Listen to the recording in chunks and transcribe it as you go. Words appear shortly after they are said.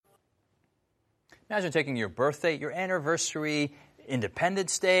Imagine taking your birthday, your anniversary,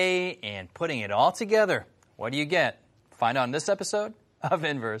 Independence Day, and putting it all together. What do you get? Find out in this episode of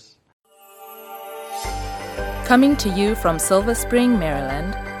Inverse. Coming to you from Silver Spring,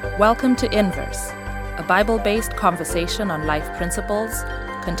 Maryland, welcome to Inverse, a Bible-based conversation on life principles,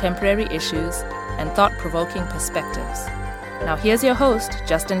 contemporary issues, and thought-provoking perspectives. Now here's your host,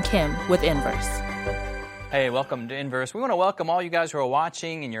 Justin Kim, with Inverse. Hey, welcome to Inverse. We want to welcome all you guys who are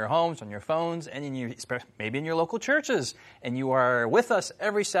watching in your homes, on your phones, and maybe in your local churches. And you are with us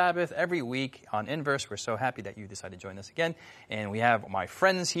every Sabbath, every week on Inverse. We're so happy that you decided to join us again. And we have my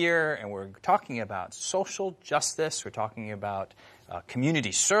friends here, and we're talking about social justice. We're talking about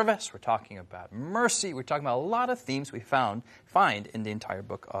community service. We're talking about mercy. We're talking about a lot of themes we find in the entire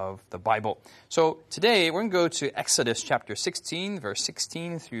book of the Bible. So today, we're going to go to Exodus chapter 16, verse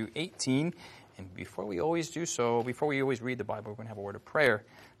 16 through 18. And before we always read the Bible, we're going to have a word of prayer.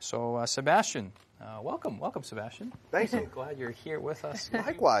 So, Sebastien, welcome, Sebastien. Thank you. Glad you're here with us.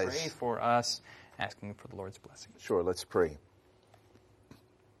 Likewise. Pray for us, asking for the Lord's blessing. Sure, let's pray.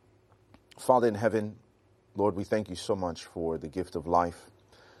 Father in heaven, Lord, we thank you so much for the gift of life.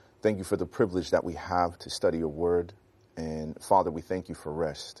 Thank you for the privilege that we have to study your word. And Father, we thank you for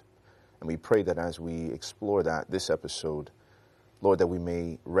rest. And we pray that as we explore this episode, Lord, that we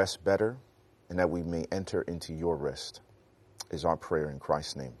may rest better, and that we may enter into your rest, is our prayer in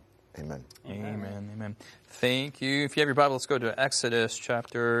Christ's name. Amen. Amen. Thank you. If you have your Bible, let's go to Exodus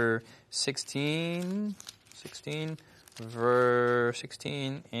chapter 16, verse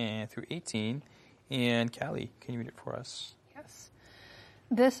 16 and through 18. And Callie, can you read it for us? Yes.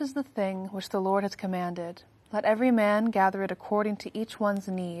 This is the thing which the Lord has commanded. Let every man gather it according to each one's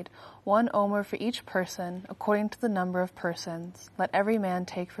need, 1 omer for each person, according to the number of persons. Let every man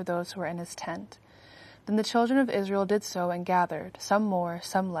take for those who are in his tent. Then the children of Israel did so and gathered, some more,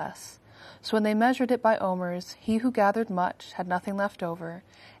 some less. So when they measured it by omers, he who gathered much had nothing left over,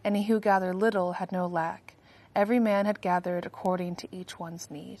 and he who gathered little had no lack. Every man had gathered according to each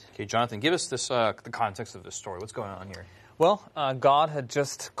one's need. Okay, Jonathan, give us the context of this story. What's going on here? Well, God had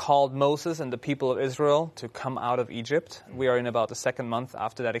just called Moses and the people of Israel to come out of Egypt. We are in about the second month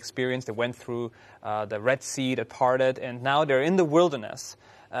after that experience. They went through the Red Sea that parted, and now they're in the wilderness.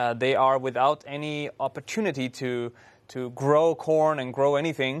 They are without any opportunity to grow corn and grow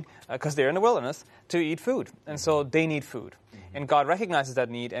anything because they're in the wilderness to eat food. And so they need food. And God recognizes that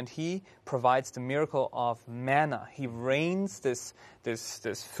need, and He provides the miracle of manna. He rains this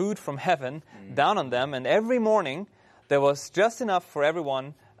food from heaven down on them, and every morning there was just enough for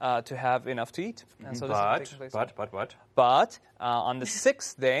everyone to have enough to eat. And so But on the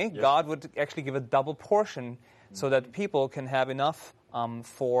sixth day, yes, God would actually give a double portion so that people can have enough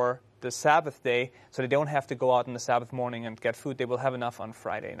for the Sabbath day, so they don't have to go out on the Sabbath morning and get food. They will have enough on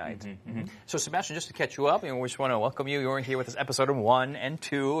Friday night. So, Sebastien, just to catch you up, we just want to welcome you. You were here with us episode 1 and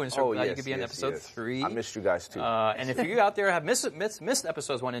 2, and so glad you could be on episode 3. I missed you guys, too. And if you out there have missed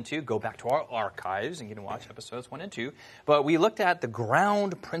episodes 1 and 2, go back to our archives and you can watch episodes 1 and 2. But we looked at the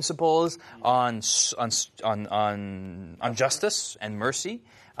ground principles on justice and mercy.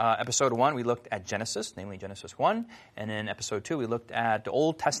 Episode 1, we looked at Genesis, namely Genesis 1. And in episode 2, we looked at the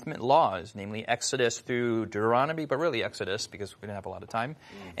Old Testament laws, namely Exodus through Deuteronomy, but really Exodus because we didn't have a lot of time.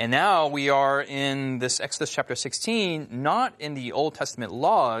 And now we are in this Exodus chapter 16, not in the Old Testament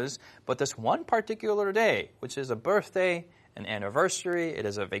laws, but this one particular day, which is a birthday, an anniversary, it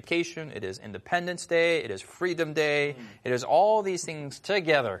is a vacation, it is Independence Day, it is Freedom Day, it is all these things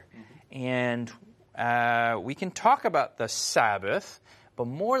together. And we can talk about the Sabbath. But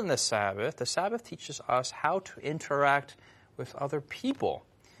more than the Sabbath teaches us how to interact with other people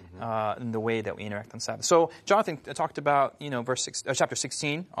in the way that we interact on Sabbath. So Jonathan talked about, chapter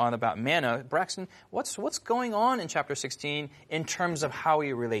 16 about manna. Braxton, what's going on in chapter 16 in terms of how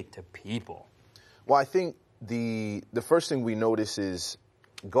we relate to people? Well, I think the first thing we notice is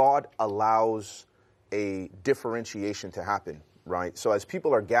God allows a differentiation to happen, right? So as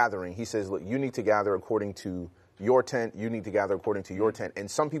people are gathering, He says, look, you need to gather according to your tent, you need to gather according to your tent. And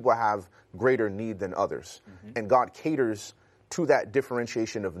some people have greater need than others. And God caters to that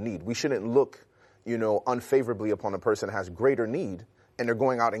differentiation of need. We shouldn't look, unfavorably upon a person that has greater need and they're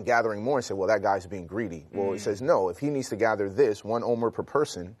going out and gathering more and say, well, that guy's being greedy. Well, it says, no, if he needs to gather 1 omer per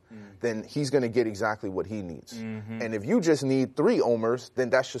person, then he's going to get exactly what he needs. And if you just need 3 omers, then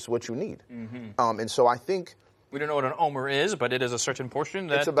that's just what you need. And so I think We don't know what an omer is, but it is a certain portion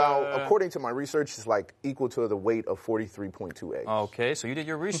that... It's about, according to my research, it's equal to the weight of 43.2 eggs. Okay, so you did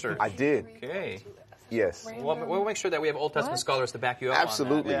your research. I did. Okay. Yes. We'll make sure that we have Old Testament scholars to back you up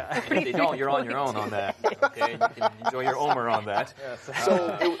Absolutely. on that. And if they don't, you're on your own on that. Okay, you can enjoy your Omer on that.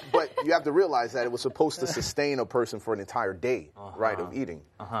 But you have to realize that it was supposed to sustain a person for an entire day, right, of eating.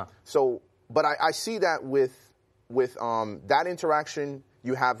 So, but I see that with that interaction,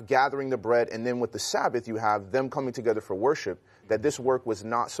 you have gathering the bread, and then with the Sabbath, you have them coming together for worship, that this work was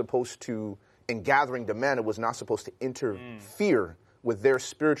not supposed to, in gathering the manna, was not supposed to interfere with their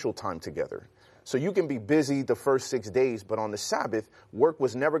spiritual time together. So you can be busy the first 6 days, but on the Sabbath, work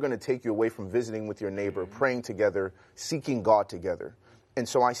was never going to take you away from visiting with your neighbor, praying together, seeking God together. And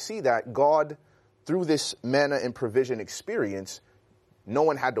so I see that God, through this manna and provision experience, no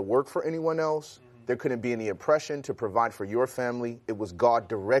one had to work for anyone else. There couldn't be any oppression to provide for your family. It was God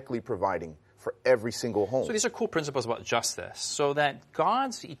directly providing for every single home. So these are cool principles about justice. So that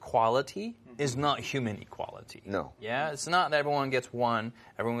God's equality is not human equality. No. Yeah, it's not that everyone gets one,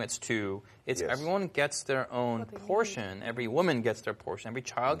 everyone gets two. It's everyone gets their own portion. Every woman gets their portion. Every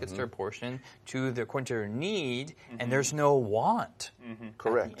child gets their portion according to their need, and there's no want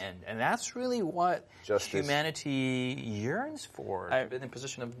Correct. at the end. And that's really what Justice. Humanity yearns for, to be in a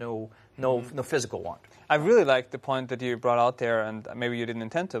position of no physical want. I really like the point that you brought out there, and maybe you didn't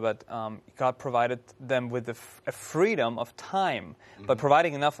intend to, but God provided them with a freedom of time. By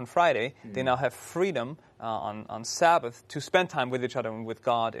providing enough on Friday, they now have freedom on Sabbath to spend time with each other and with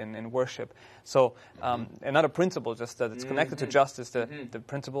God in worship. So another principle, just that it's connected to justice, the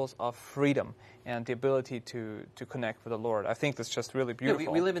principles of freedom and the ability to connect with the Lord. I think that's just really beautiful.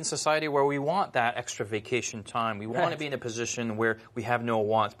 Yeah, we live in society where we want that extra vacation time. We want to be in a position where we have no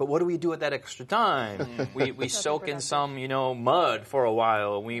wants. But what do we do with that extra time? We soak in some, mud for a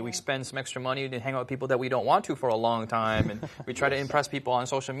while. We spend some extra money to hang out with people that we don't want to for a long time. And we try to impress people on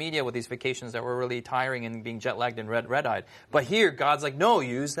social media with these vacations that were really tiring and being jet-lagged and red-eyed. But here, God's like, no,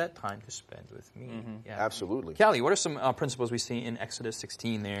 use that time to spend with me. Yeah. Absolutely. Callie, what are some principles we see in Exodus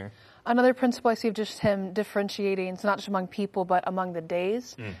 16 there? Another principle I see of just him differentiating, it's not just among people, but among the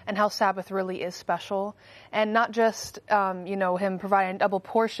days, and how Sabbath really is special. And not just, him providing a double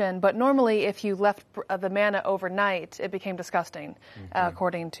portion, but normally if you left the manna overnight, it became disgusting,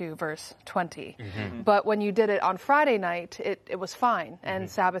 according to verse 20. But when you did it on Friday night, it was fine, and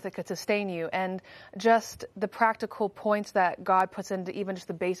Sabbath, it could sustain you. And just the practical points that God puts into even just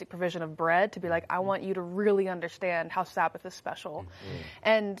the basic provision of bread, to be like, I want you to really understand how Sabbath is special.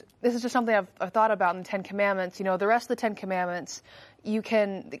 And this is just something I've thought about in the Ten Commandments. The rest of the Ten Commandments, they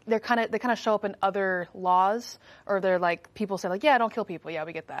kind of show up in other laws, or they're like, people say like, yeah, don't kill people, yeah,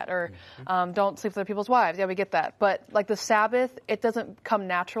 we get that, or don't sleep with other people's wives, yeah, we get that. But like the Sabbath, it doesn't come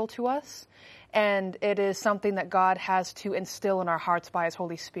natural to us. And it is something that God has to instill in our hearts by His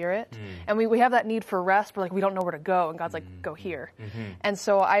Holy Spirit. And we have that need for rest, but like we don't know where to go, and God's like, go here. And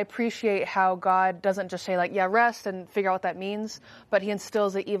so I appreciate how God doesn't just say like, yeah, rest and figure out what that means, but He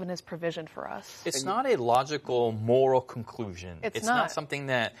instills it even His provision for us. It's not a logical moral conclusion. It's not something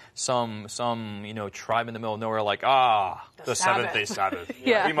that some tribe in the middle of nowhere like, the seventh-day Sabbath.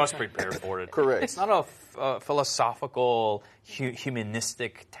 We must prepare for it. Correct. It's not a philosophical,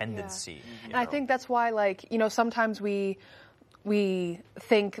 humanistic tendency. And I think that's why, sometimes we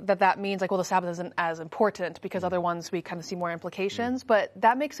think that means like, well, the Sabbath isn't as important because other ones we kind of see more implications, but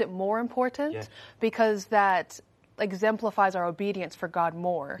that makes it more important because that exemplifies our obedience for God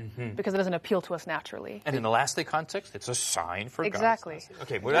more because it doesn't appeal to us naturally. And in the last day context, it's a sign for God. Exactly.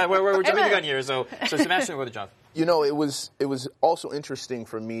 Okay, we're jumping the gun here. So Sebastien, what did John? It was also interesting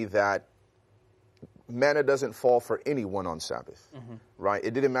for me that manna doesn't fall for anyone on Sabbath, right?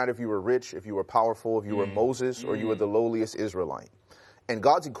 It didn't matter if you were rich, if you were powerful, if you were Moses, or you were the lowliest Israelite. And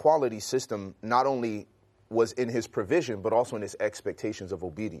God's equality system not only was in His provision, but also in His expectations of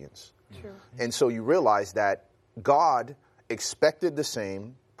obedience. True. And so you realize that God expected the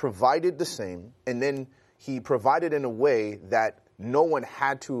same, provided the same, and then He provided in a way that no one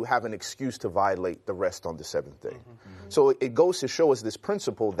had to have an excuse to violate the rest on the seventh day. So it goes to show us this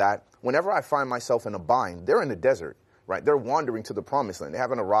principle that whenever I find myself in a bind, they're in the desert, right? They're wandering to the promised land. They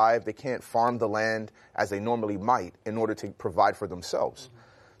haven't arrived. They can't farm the land as they normally might in order to provide for themselves.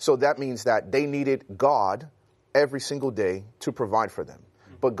 So that means that they needed God every single day to provide for them.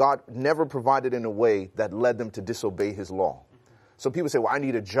 But God never provided in a way that led them to disobey His law. So people say, well, I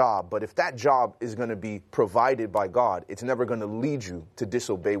need a job. But if that job is going to be provided by God, it's never going to lead you to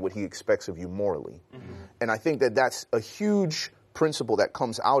disobey what He expects of you morally. And I think that that's a huge principle that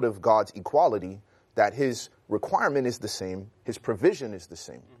comes out of God's equality, that His requirement is the same, His provision is the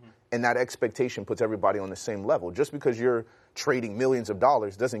same. And that expectation puts everybody on the same level. Just because you're trading millions of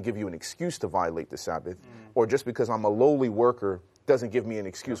dollars doesn't give you an excuse to violate the Sabbath. Or just because I'm a lowly worker doesn't give me an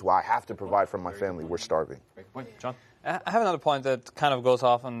excuse why I have to provide for my family. We're starving. Great point. John? I have another point that kind of goes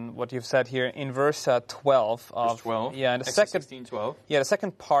off on what you've said here in verse 12. Verse 12. Yeah, and the Exodus second, 16:12. Yeah, the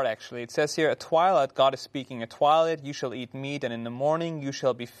second part actually. It says here, at twilight, God is speaking, at twilight you shall eat meat, and in the morning you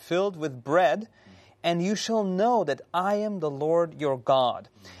shall be filled with bread, and you shall know that I am the Lord your God.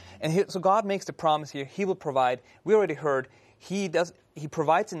 And so God makes the promise here, He will provide. We already heard, He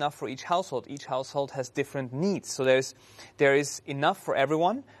provides enough for each household. Each household has different needs. So there is enough for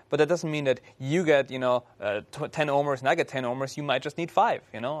everyone, but that doesn't mean that you get, 10 omers and I get 10 omers. You might just need 5,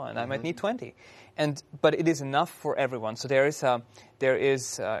 and I might need 20. But it is enough for everyone. So there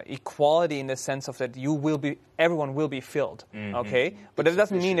is equality in the sense of that everyone will be filled, okay? But it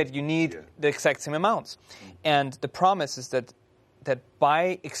doesn't mean that you need the exact same amounts. And the promise is that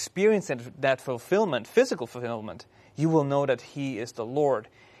by experiencing that fulfillment, physical fulfillment, you will know that He is the Lord.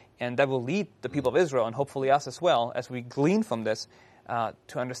 And that will lead the people of Israel, and hopefully us as well, as we glean from this,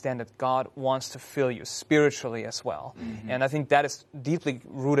 to understand that God wants to fill you spiritually as well. And I think that is deeply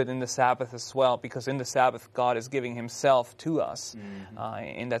rooted in the Sabbath as well, because in the Sabbath, God is giving Himself to us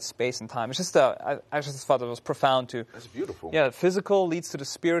in that space and time. It's just, I just thought it was profound too. That's beautiful. Yeah, physical leads to the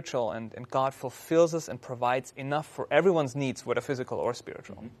spiritual, and God fulfills us and provides enough for everyone's needs, whether physical or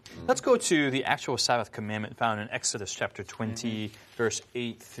spiritual. Let's go to the actual Sabbath commandment found in Exodus chapter 20, verse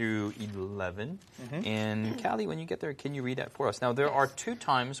 8 through 11. And Callie, when you get there, can you read that for us? Now, there are 2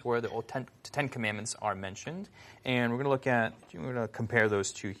 times where the Ten Commandments are mentioned, and we're going to compare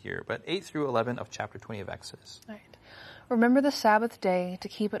those 2 here. But 8 through 11 of chapter 20 of Exodus. All right. Remember the Sabbath day to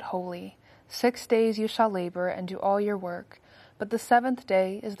keep it holy. 6 days you shall labor and do all your work, but the 7th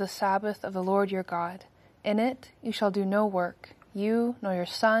day is the Sabbath of the Lord your God. In it you shall do no work, you, nor your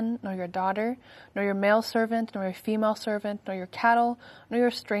son, nor your daughter, nor your male servant, nor your female servant, nor your cattle, nor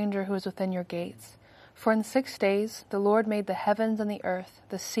your stranger who is within your gates. For in 6 days the Lord made the heavens and the earth,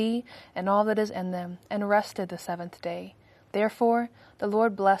 the sea, and all that is in them, and rested the 7th day. Therefore the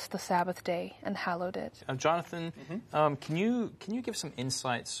Lord blessed the Sabbath day and hallowed it. Jonathan, can you give some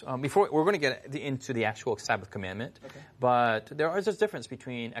insights? Before we're going to get into the actual Sabbath commandment, but there's a difference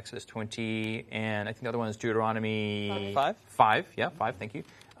between Exodus 20 and I think the other one is Deuteronomy 5. 5, yeah, 5. Thank you.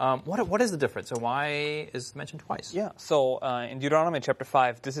 What is the difference, and why is it mentioned twice? Yeah. So in Deuteronomy chapter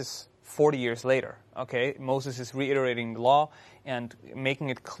 5, this is 40 years later. Okay, Moses is reiterating the law and making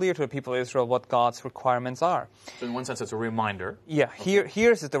it clear to the people of Israel what God's requirements are. So in one sense, it's a reminder. Yeah,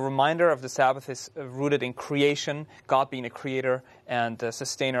 here's the reminder of the Sabbath is rooted in creation, God being a creator and the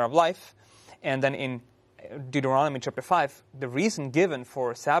sustainer of life. And then in Deuteronomy chapter 5, the reason given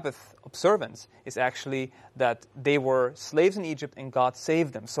for Sabbath observance is actually that they were slaves in Egypt and God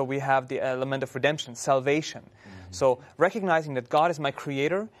saved them. So we have the element of redemption, salvation. So recognizing that God is my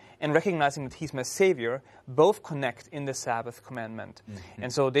creator and recognizing that He's my Savior both connect in the Sabbath commandment.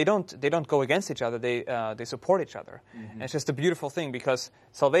 And so they don't go against each other, they support each other. And it's just a beautiful thing because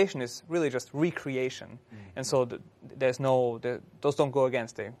salvation is really just recreation. And so those don't go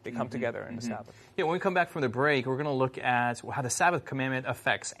against, they come together in the Sabbath. Yeah, when we come back from the break, we're going to look at how the Sabbath commandment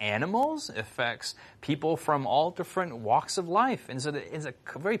affects animals, affects people from all different walks of life, and it's a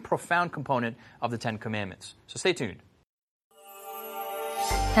very profound component of the Ten Commandments. So stay tuned.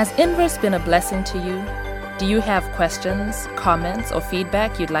 Has Inverse been a blessing to you? Do you have questions, comments, or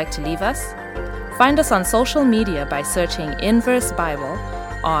feedback you'd like to leave us? Find us on social media by searching Inverse Bible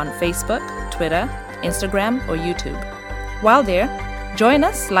on Facebook, Twitter, Instagram, or YouTube. While there, join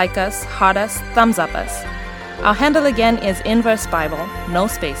us, like us, heart us, thumbs up us. Our handle again is Inverse Bible, no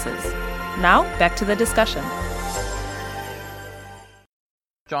spaces. Now, back to the discussion.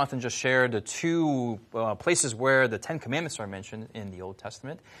 Jonathan just shared the 2 places where the Ten Commandments are mentioned in the Old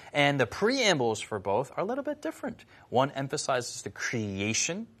Testament, and the preambles for both are a little bit different. One emphasizes the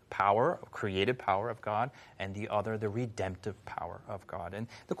creation power, creative power of God, and the other, the redemptive power of God. And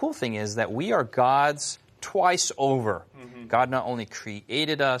the cool thing is that we are God's twice over. God not only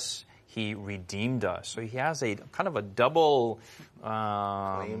created us, He redeemed us. So He has a kind of a double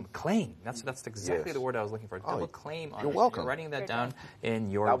claim. That's exactly the word I was looking for. A double claim on You're it. welcome. You're writing that down in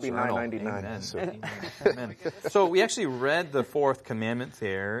your That'll be journal. $9.99. Amen. So we actually read the 4th commandment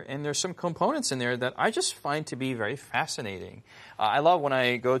there, and there's some components in there that I just find to be very fascinating. I love when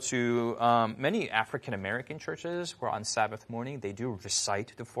I go to many African-American churches where on Sabbath morning they do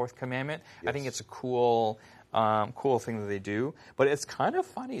recite the 4th commandment. Yes. I think it's a cool cool thing that they do. But it's kind of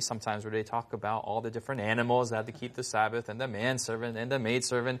funny sometimes where they talk about all the different animals that have to keep the Sabbath, and the manservant and the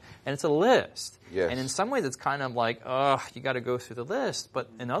maidservant, and it's a list. Yes. And in some ways it's kind of like, you got to go through the list. But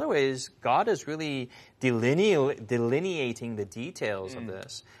in other ways, God is really delineating the details of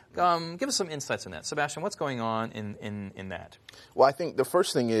this. Give us some insights on that. Sebastien, what's going on in that? Well, I think the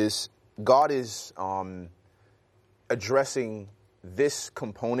first thing is God is addressing this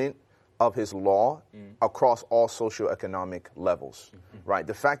component of his law across all socioeconomic levels, right?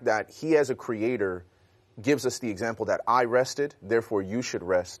 The fact that he as a creator gives us the example that I rested, therefore you should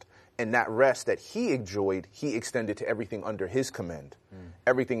rest. And that rest that he enjoyed, he extended to everything under his command,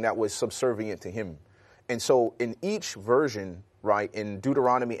 everything that was subservient to him. And so in each version, right, in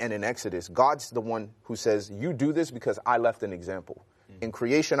Deuteronomy and in Exodus, God's the one who says, you do this because I left an example. In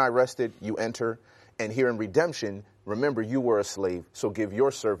creation I rested, you enter. And here in redemption, remember, you were a slave, so give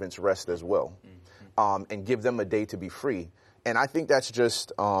your servants rest as well, and give them a day to be free. And I think that's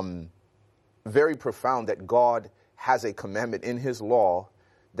just very profound that God has a commandment in his law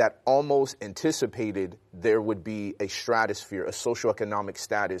that almost anticipated there would be a stratosphere, a socioeconomic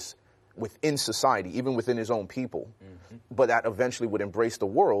status within society, even within his own people, but that eventually would embrace the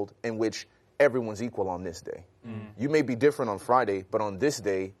world in which everyone's equal on this day. You may be different on Friday, but on this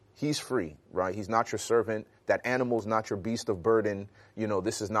day, he's free, right? He's not your servant. That animal's not your beast of burden.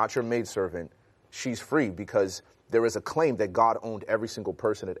 This is not your maidservant. She's free because there is a claim that God owned every single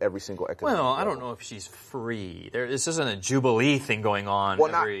person at every single economic level. I don't know if she's free. This isn't a Jubilee thing going on.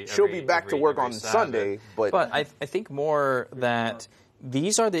 Well, she'll be back to work on Sunday, but I think more that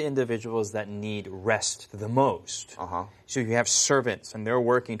these are the individuals that need rest the most. So you have servants, and they're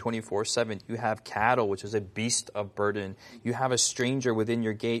working 24/7. You have cattle, which is a beast of burden. You have a stranger within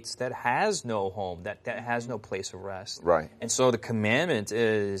your gates that has no home, that has no place of rest. Right. And so the commandment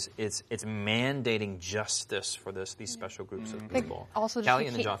is it's mandating justice for these special groups of people. Also, Callie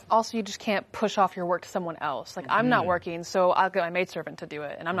and then Jonathan. Also, you just can't push off your work to someone else. Like, I'm not working, so I'll get my maidservant to do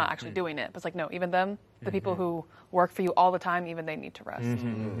it, and I'm not actually doing it. But it's like, no, even them, the people who work for you all the time, even they need to rest.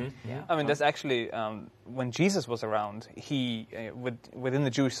 Yeah. I mean, that's actually, when Jesus was around, he, within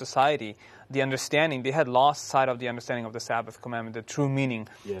the Jewish society, the understanding, they had lost sight of the understanding of the Sabbath commandment, the true meaning.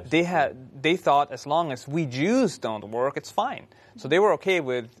 Yes. They thought as long as we Jews don't work, it's fine. So they were okay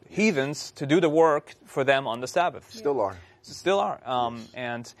with heathens to do the work for them on the Sabbath. still are. Still are.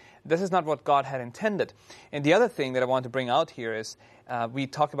 And this is not what God had intended. And the other thing that I want to bring out here is, we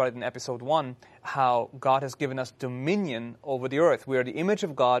talked about it in episode 1, how God has given us dominion over the earth. We are the image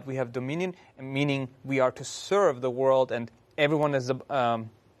of God. We have dominion, meaning we are to serve the world, and everyone is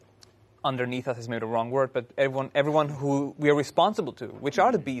underneath us is maybe the wrong word, but everyone who we are responsible to, which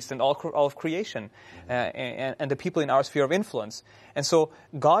are the beasts and all of creation, and the people in our sphere of influence. And so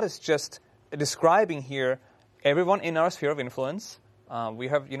God is just describing here everyone in our sphere of influence. We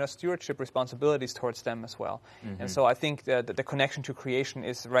have, stewardship responsibilities towards them as well. And so I think that the connection to creation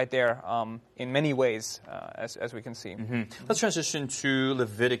is right there in many ways, as we can see. Let's transition to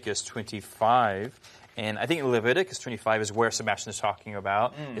Leviticus 25. And I think Leviticus 25 is where Sebastien is talking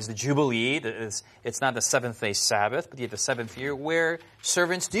about, is the Jubilee. It's not the seventh-day Sabbath, but the seventh year where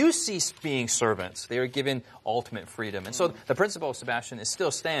servants do cease being servants. They are given ultimate freedom. And so the principle of Sebastien still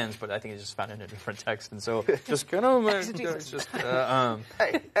stands, but I think it's just found in a different text. And so just kind of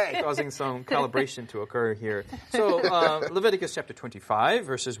causing some calibration to occur here. So Leviticus chapter 25,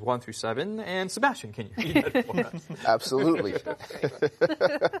 verses 1 through 7. And Sebastien, can you read that for us? Absolutely.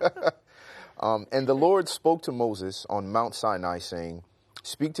 And the Lord spoke to Moses on Mount Sinai, saying,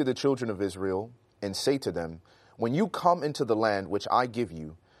 Speak to the children of Israel, and say to them, When you come into the land which I give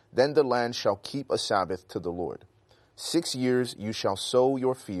you, then the land shall keep a Sabbath to the Lord. 6 years you shall sow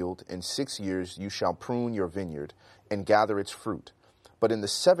your field, and 6 years you shall prune your vineyard, and gather its fruit. But in the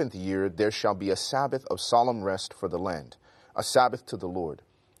 7th year there shall be a Sabbath of solemn rest for the land, a Sabbath to the Lord.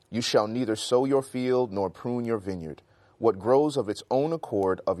 You shall neither sow your field nor prune your vineyard. What grows of its own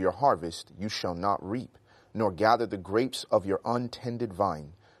accord of your harvest you shall not reap, nor gather the grapes of your untended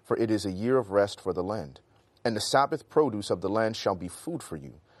vine, for it is a year of rest for the land. And the Sabbath produce of the land shall be food for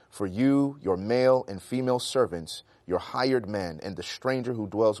you, your male and female servants, your hired man, and the stranger who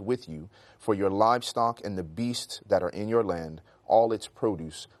dwells with you, for your livestock and the beasts that are in your land, all its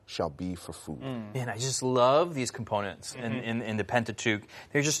produce shall be for food. And I just love these components in the Pentateuch.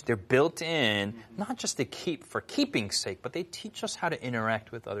 They're built in, not just to keep for keeping's sake, but they teach us how to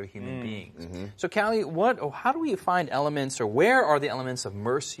interact with other human beings. So Callie, how do we find elements, or where are the elements of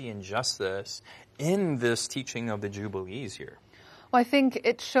mercy and justice in this teaching of the Jubilees here? Well, I think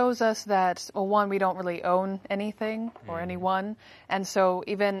it shows us that, well, one, we don't really own anything or anyone. And so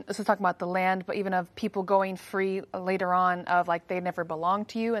even, this is talking about the land, but even of people going free later on of like they never belong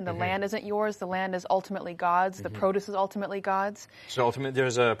to you and the land isn't yours. The land is ultimately God's. The produce is ultimately God's. So ultimately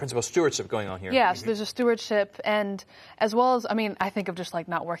there's a principle of stewardship going on here. Yeah, so there's a stewardship, and as well as, I mean, I think of just like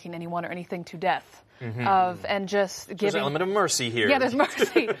not working anyone or anything to death. And just giving. There's an element of mercy here. Yeah, there's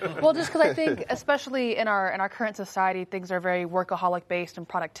mercy. Well, just because I think, especially in our current society, things are very workaholic based and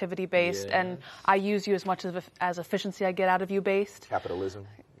productivity based, and I use you as much as efficiency I get out of you based. Capitalism.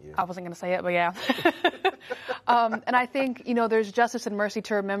 Yeah. I wasn't going to say it, but yeah. And I think, there's justice and mercy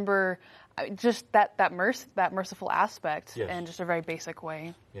to remember just that merciful aspect in just a very basic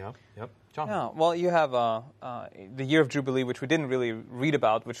way. Yeah. Yep. John. Yeah, well, you have the year of Jubilee, which we didn't really read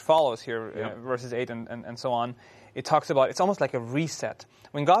about, which follows here, verses 8 and so on. It talks about, it's almost like a reset.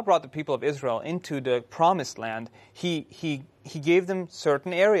 When God brought the people of Israel into the promised land, He gave them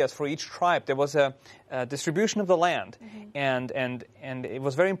certain areas for each tribe. There was a distribution of the land, and it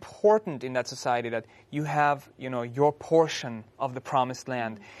was very important in that society that you have, your portion of the promised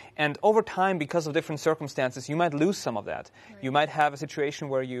land. And over time, because of different circumstances, you might lose some of that. Right. You might have a situation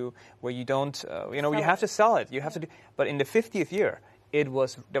where you don't, you have to sell it. You have to but in the 50th year, there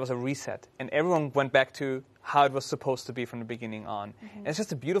was a reset, and everyone went back to how it was supposed to be from the beginning on. And it's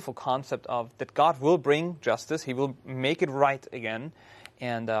just a beautiful concept of that God will bring justice. He will make it right again.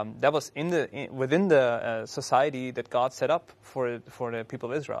 And that was within the society that God set up for the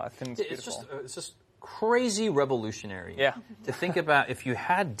people of Israel. I think it's beautiful. It's just crazy revolutionary. Yeah. To think about if you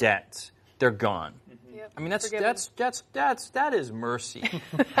had debt, they're gone. Yep. I mean, that is mercy.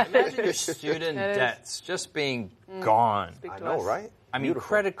 Imagine your student debts just being gone. I know, right? I mean,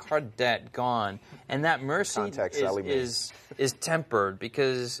 credit card debt gone, and that mercy is tempered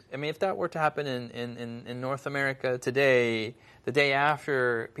because, I mean, if that were to happen in North America today, the day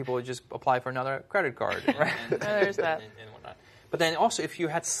after, people would just apply for another credit card. Right. There's that. And whatnot. But then also, if you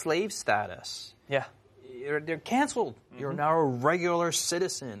had slave status, they're canceled. You're now a regular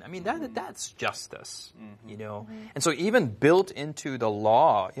citizen. I mean, that's justice, And so even built into the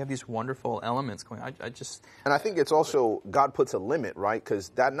law, you have these wonderful elements going. And I think it's also, God puts a limit, right? Because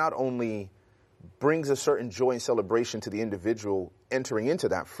that not only brings a certain joy and celebration to the individual entering into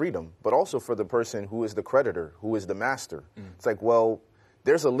that freedom, but also for the person who is the creditor, who is the master. It's like, well,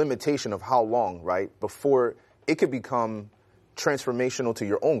 there's a limitation of how long, right? Before it could become transformational to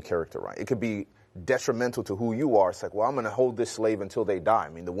your own character, right? It could be detrimental to who you are. It's like, well, I'm going to hold this slave until they die. I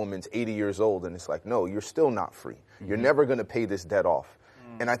mean, the woman's 80 years old, and it's like, no, you're still not free. You're never going to pay this debt off.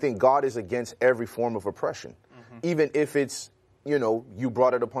 And I think God is against every form of oppression, even if it's, you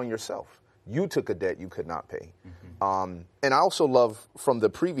brought it upon yourself. You took a debt you could not pay. And I also love from the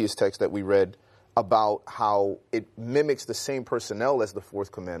previous text that we read about how it mimics the same personnel as the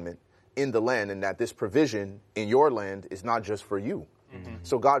fourth commandment in the land, and that this provision in your land is not just for you.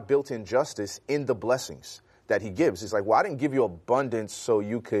 So God built in justice in the blessings that He gives. It's like, well, I didn't give you abundance so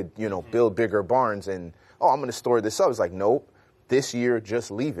you could, build bigger barns and, I'm going to store this up. It's like, nope, this year,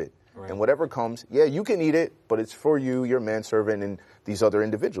 just leave it. Right. And whatever comes, you can eat it, but it's for you, your manservant, and these other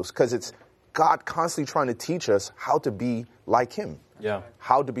individuals. Because it's God constantly trying to teach us how to be like Him. Yeah.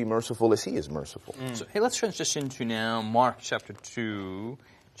 How to be merciful as He is merciful. So, hey, let's transition to now Mark chapter 2,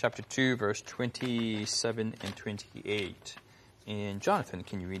 verse 27 and 28. And Jonathan,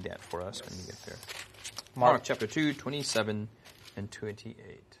 can you read that for us when you get there? Mark chapter 2, 27 and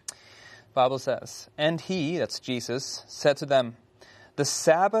 28. Bible says, "And He," that's Jesus, "said to them, 'The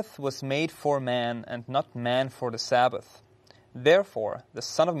Sabbath was made for man, and not man for the Sabbath. Therefore, the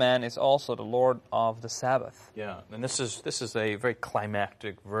Son of Man is also the Lord of the Sabbath.'" Yeah, and this is a very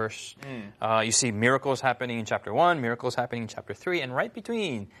climactic verse. You see miracles happening in chapter 1, miracles happening in chapter 3, and right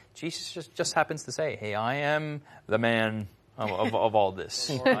between, Jesus just happens to say, "Hey, I am the man of all this."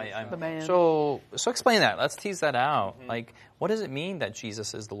 The man. So explain that. Let's tease that out. Like, what does it mean that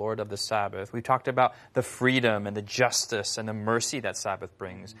Jesus is the Lord of the Sabbath? We talked about the freedom and the justice and the mercy that Sabbath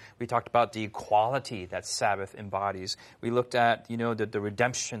brings. We talked about the equality that Sabbath embodies. We looked at, the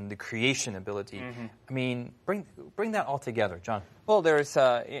redemption, the creation ability. I mean, bring that all together, John. Well, there is,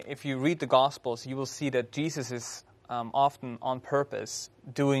 if you read the Gospels, you will see that Jesus is often on purpose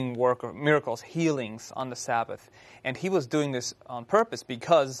doing work or miracles, healings on the Sabbath. And He was doing this on purpose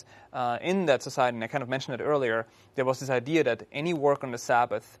because in that society, and I kind of mentioned it earlier, there was this idea that any work on the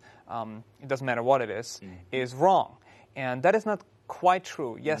Sabbath, it doesn't matter what it is wrong. And that is not quite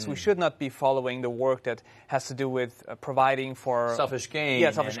true. Yes, we should not be following the work that has to do with providing for selfish gain.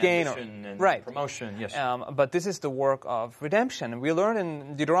 Yeah, selfish gain. And right. Promotion, yes. But this is the work of redemption. And we learn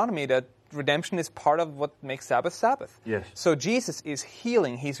in Deuteronomy that redemption is part of what makes Sabbath Sabbath. Yes. So Jesus is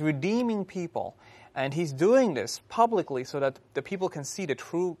healing. He's redeeming people. And he's doing this publicly so that the people can see the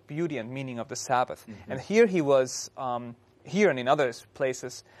true beauty and meaning of the Sabbath. And here he was, here and in other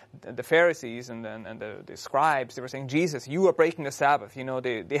places, the Pharisees and the scribes, they were saying, Jesus, you are breaking the Sabbath. You know,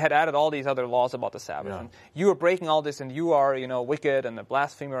 they had added all these other laws about the Sabbath. And you are breaking all this, and you are, wicked and a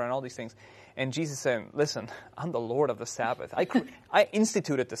blasphemer and all these things. And Jesus said, listen, I'm the Lord of the Sabbath. I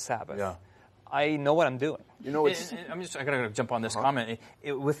instituted the Sabbath. Yeah. I know what I'm doing. I gotta jump on this comment.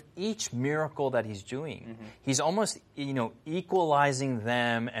 With each miracle that he's doing, he's almost, equalizing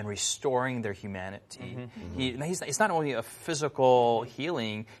them and restoring their humanity. It's not only a physical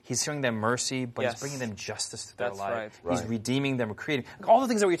healing, he's showing them mercy, but he's bringing them justice to their life. Right. He's redeeming them, creating all the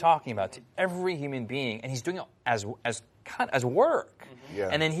things that we're talking about to every human being, and he's doing it as work. Yeah.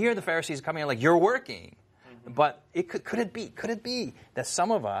 And then here the Pharisees are coming in like, you're working. But could it be that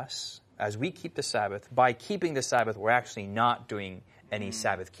some of us, as we keep the Sabbath, by keeping the Sabbath, we're actually not doing any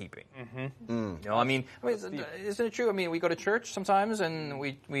Sabbath keeping. Isn't it true? We go to church sometimes and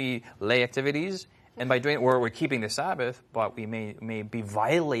we lay activities, and by doing it, we're keeping the Sabbath, but we may be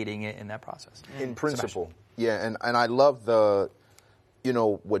violating it in that process. In principle, Sebastien. And I love what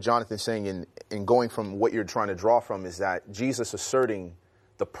Jonathan's saying in going from what you're trying to draw from is that Jesus asserting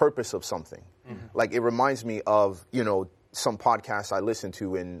the purpose of something. Like, it reminds me of, some podcasts I listen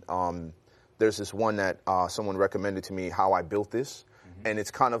to, and there's this one that someone recommended to me, How I Built This. And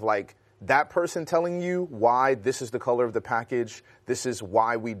it's kind of like that person telling you why this is the color of the package, this is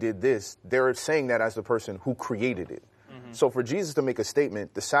why we did this. They're saying that as the person who created it. So for Jesus to make a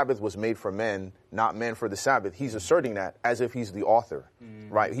statement, the Sabbath was made for men, not men for the Sabbath, he's asserting that as if he's the author,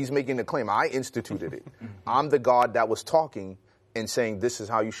 right? He's making the claim, I instituted it. I'm the God that was talking and saying this is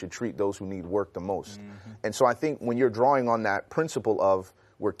how you should treat those who need work the most. And so I think when you're drawing on that principle of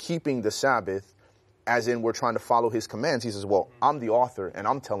we're keeping the Sabbath, as in we're trying to follow his commands, he says, well, I'm the author and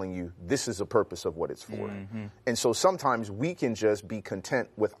I'm telling you this is the purpose of what it's for. And so sometimes we can just be content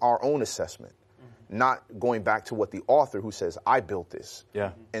with our own assessment, not going back to what the author who says, I built this.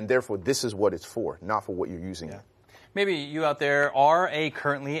 Yeah. And therefore this is what it's for, not for what you're using it. Maybe you out there are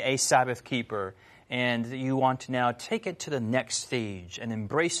currently a Sabbath keeper, and you want to now take it to the next stage and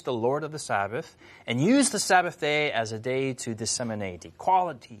embrace the Lord of the Sabbath and use the Sabbath day as a day to disseminate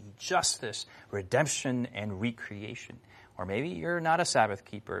equality, justice, redemption, and recreation. Or maybe you're not a Sabbath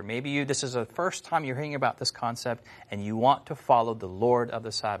keeper. Maybe this is the first time you're hearing about this concept and you want to follow the Lord of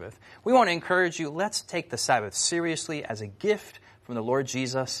the Sabbath. We want to encourage you, let's take the Sabbath seriously as a gift from the Lord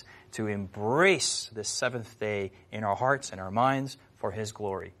Jesus to embrace this seventh day in our hearts and our minds for his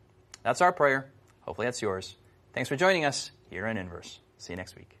glory. That's our prayer. Hopefully that's yours. Thanks for joining us here in Inverse. See you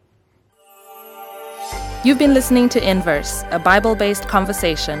next week. You've been listening to Inverse, a Bible-based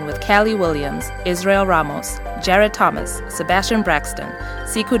conversation with Callie Williams, Israel Ramos, Jared Thomas, Sebastien Braxton,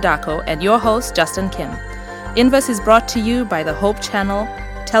 Siku Dako, and your host, Justin Kim. Inverse is brought to you by the Hope Channel,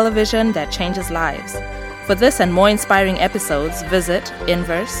 television that changes lives. For this and more inspiring episodes, visit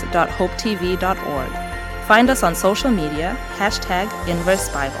inverse.hopetv.org. Find us on social media,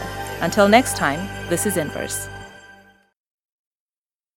 #InverseBible. Until next time, this is Inverse.